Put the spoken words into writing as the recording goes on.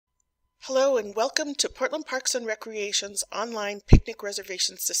Hello and welcome to Portland Parks and Recreation's online picnic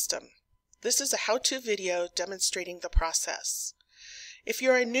reservation system. This is a how-to video demonstrating the process. If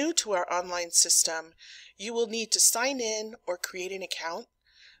you are new to our online system, you will need to sign in or create an account.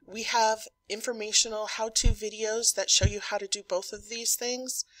 We have informational how-to videos that show you how to do both of these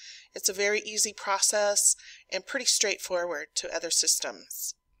things. It's a very easy process and pretty straightforward to other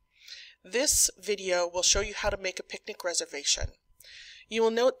systems. This video will show you how to make a picnic reservation. You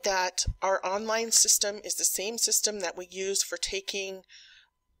will note that our online system is the same system that we use for taking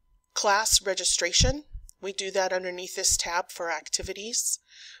class registration. We do that underneath this tab for activities.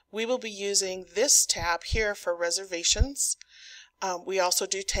 We will be using this tab here for reservations. We also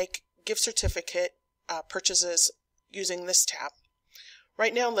do take gift certificate purchases using this tab.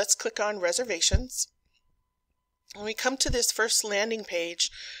 Right now, let's click on reservations. When we come to this first landing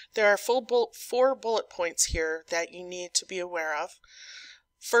page, there are four bullet points here that you need to be aware of.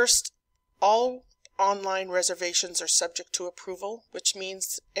 First, all online reservations are subject to approval, which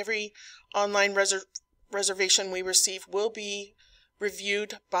means every online reservation we receive will be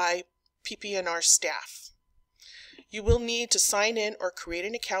reviewed by PP&R staff. You will need to sign in or create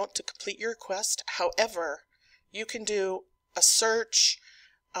an account to complete your request. However, you can do a search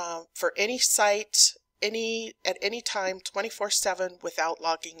for any site at any time 24/7 without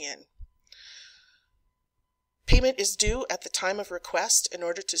logging in. Payment is due at the time of request in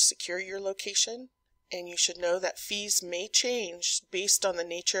order to secure your location, and you should know that fees may change based on the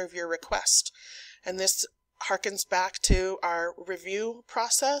nature of your request. And this harkens back to our review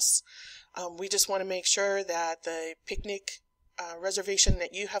process. We just want to make sure that the picnic reservation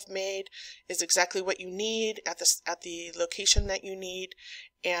that you have made is exactly what you need at the location that you need,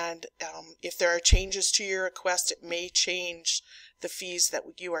 and if there are changes to your request, it may change the fees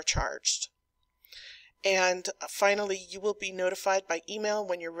that you are charged. And finally, you will be notified by email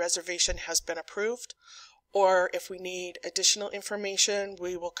when your reservation has been approved, or if we need additional information,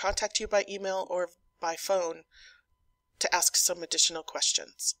 we will contact you by email or by phone to ask some additional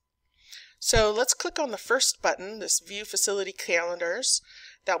questions. So let's click on the first button, this View Facility Calendars.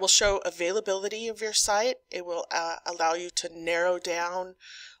 That will show availability of your site. It will allow you to narrow down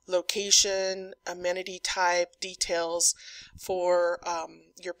location, amenity type, details for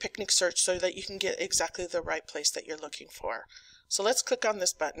your picnic search so that you can get exactly the right place that you're looking for. So let's click on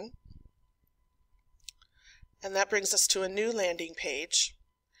this button. And that brings us to a new landing page.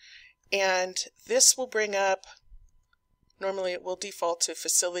 And this will bring up, normally it will default to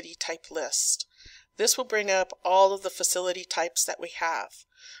facility type list. This will bring up all of the facility types that we have.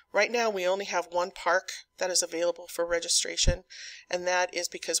 Right now we only have one park that is available for registration, and that is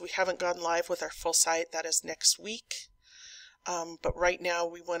because we haven't gone live with our full site. That is next week. But right now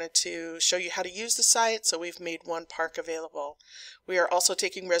we wanted to show you how to use the site, so we've made one park available. We are also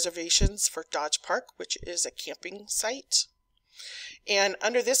taking reservations for Dodge Park, which is a camping site. And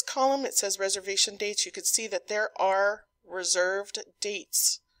under this column it says reservation dates. You can see that there are reserved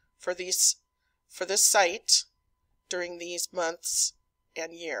dates for this site during these months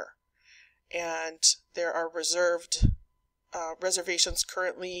and year, and there are reserved reservations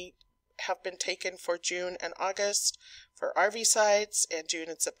currently have been taken for June and August for RV sites, and June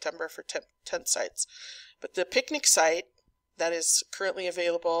and September for tent sites. But the picnic site that is currently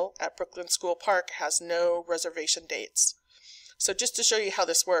available at Brooklyn School Park has no reservation dates. So just to show you how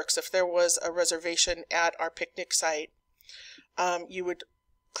this works, if there was a reservation at our picnic site, you would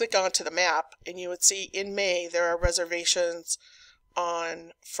click onto the map and you would see in May there are reservations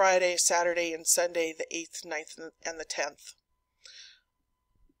on Friday, Saturday, and Sunday, the 8th, 9th, and the 10th.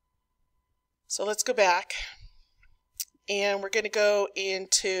 So let's go back, and we're going to go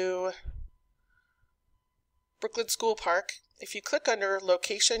into Brooklyn School Park. If you click under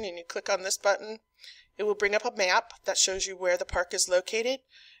location and you click on this button, it will bring up a map that shows you where the park is located.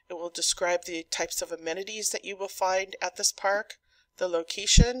 It will describe the types of amenities that you will find at this park, the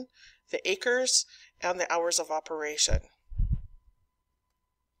location, the acres, and the hours of operation.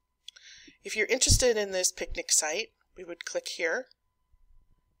 If you're interested in this picnic site, we would click here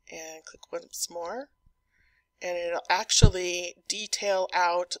and click once more, and it'll actually detail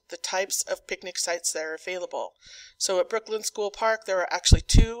out the types of picnic sites that are available. So at Brooklyn School Park there are actually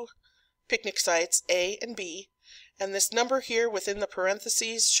two picnic sites, A and B, and this number here within the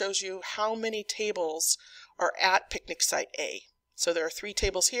parentheses shows you how many tables are at picnic site A. So there are 3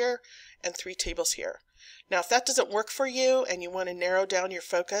 tables here and 3 tables here. Now if that doesn't work for you and you want to narrow down your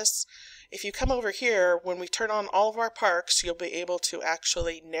focus, if you come over here, when we turn on all of our parks, you'll be able to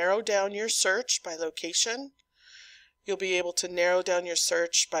actually narrow down your search by location. You'll be able to narrow down your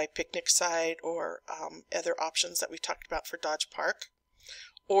search by picnic site or other options that we talked about for Dodge Park.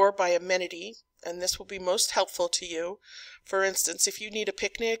 or by amenity, and this will be most helpful to you. For instance, if you need a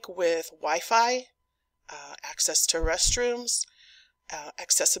picnic with Wi-Fi, access to restrooms,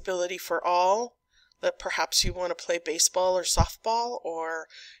 accessibility for all, that perhaps you want to play baseball or softball, or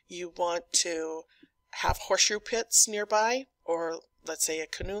you want to have horseshoe pits nearby, or let's say a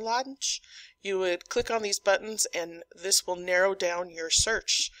canoe launch, you would click on these buttons and this will narrow down your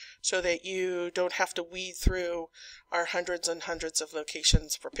search so that you don't have to weed through our hundreds and hundreds of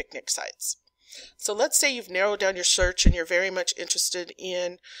locations for picnic sites. So let's say you've narrowed down your search and you're very much interested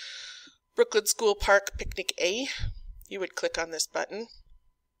in Brooklyn School Park Picnic A. You would click on this button.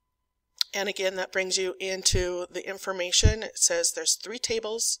 And again, that brings you into the information. It says there's 3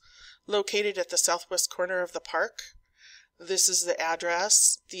 tables located at the southwest corner of the park. This is the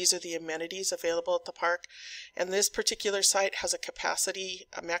address. These are the amenities available at the park. And this particular site has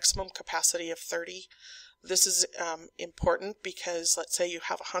a maximum capacity of 30. This is important because let's say you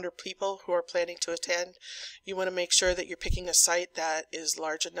have 100 people who are planning to attend. You want to make sure that you're picking a site that is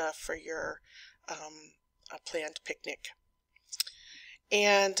large enough for your planned picnic.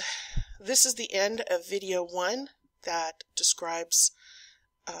 And this is the end of video 1 that describes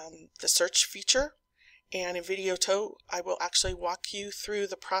the search feature. And in video 2, I will actually walk you through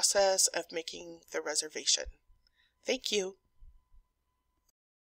the process of making the reservation. Thank you.